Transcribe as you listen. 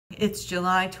It's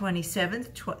July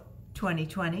 27th,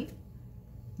 2020.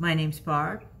 My name's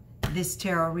Barb. This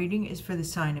tarot reading is for the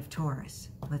sign of Taurus.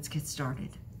 Let's get started.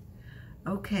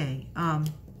 Okay,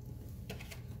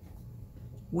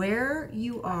 where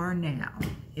you are now,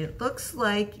 it looks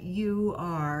like you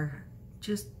are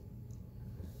just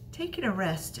taking a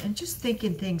rest and just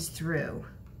thinking things through.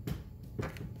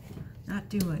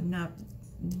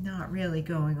 Not really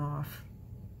going off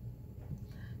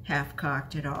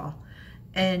half-cocked at all.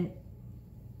 And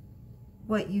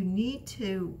what you need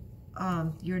to,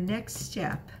 your next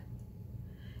step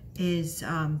is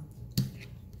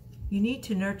you need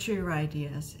to nurture your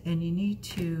ideas, and you need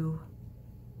to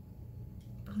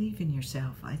believe in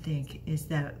yourself, I think, is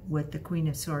that what the Queen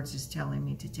of Swords is telling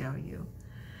me to tell you.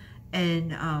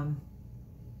 And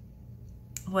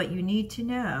what you need to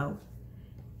know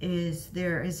is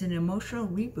there is an emotional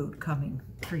reboot coming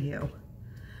for you,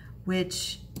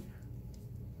 which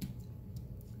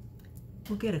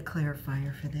we'll get a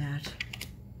clarifier for that.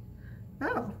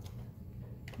 Oh,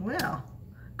 well,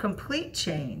 complete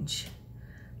change.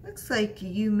 Looks like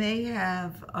you may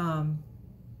have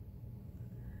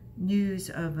news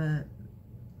of an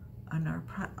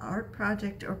art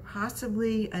project, or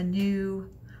possibly a new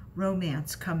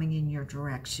romance coming in your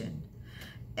direction,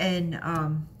 and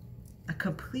a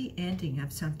complete ending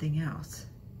of something else.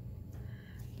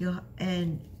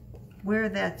 And where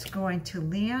that's going to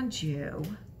land you,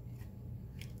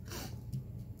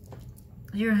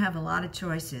 you're going to have a lot of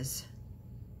choices.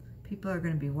 People are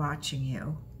going to be watching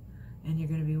you, and you're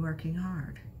going to be working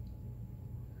hard.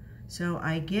 So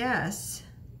I guess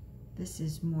this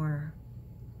is more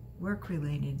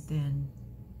work-related than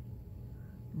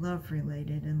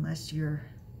love-related, unless you're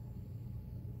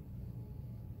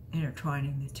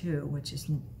intertwining the two, which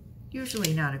is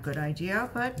usually not a good idea,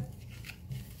 but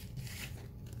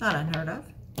not unheard of.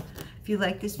 If you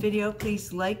like this video,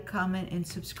 please like, comment, and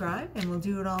subscribe, and we'll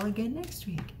do it all again next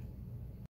week.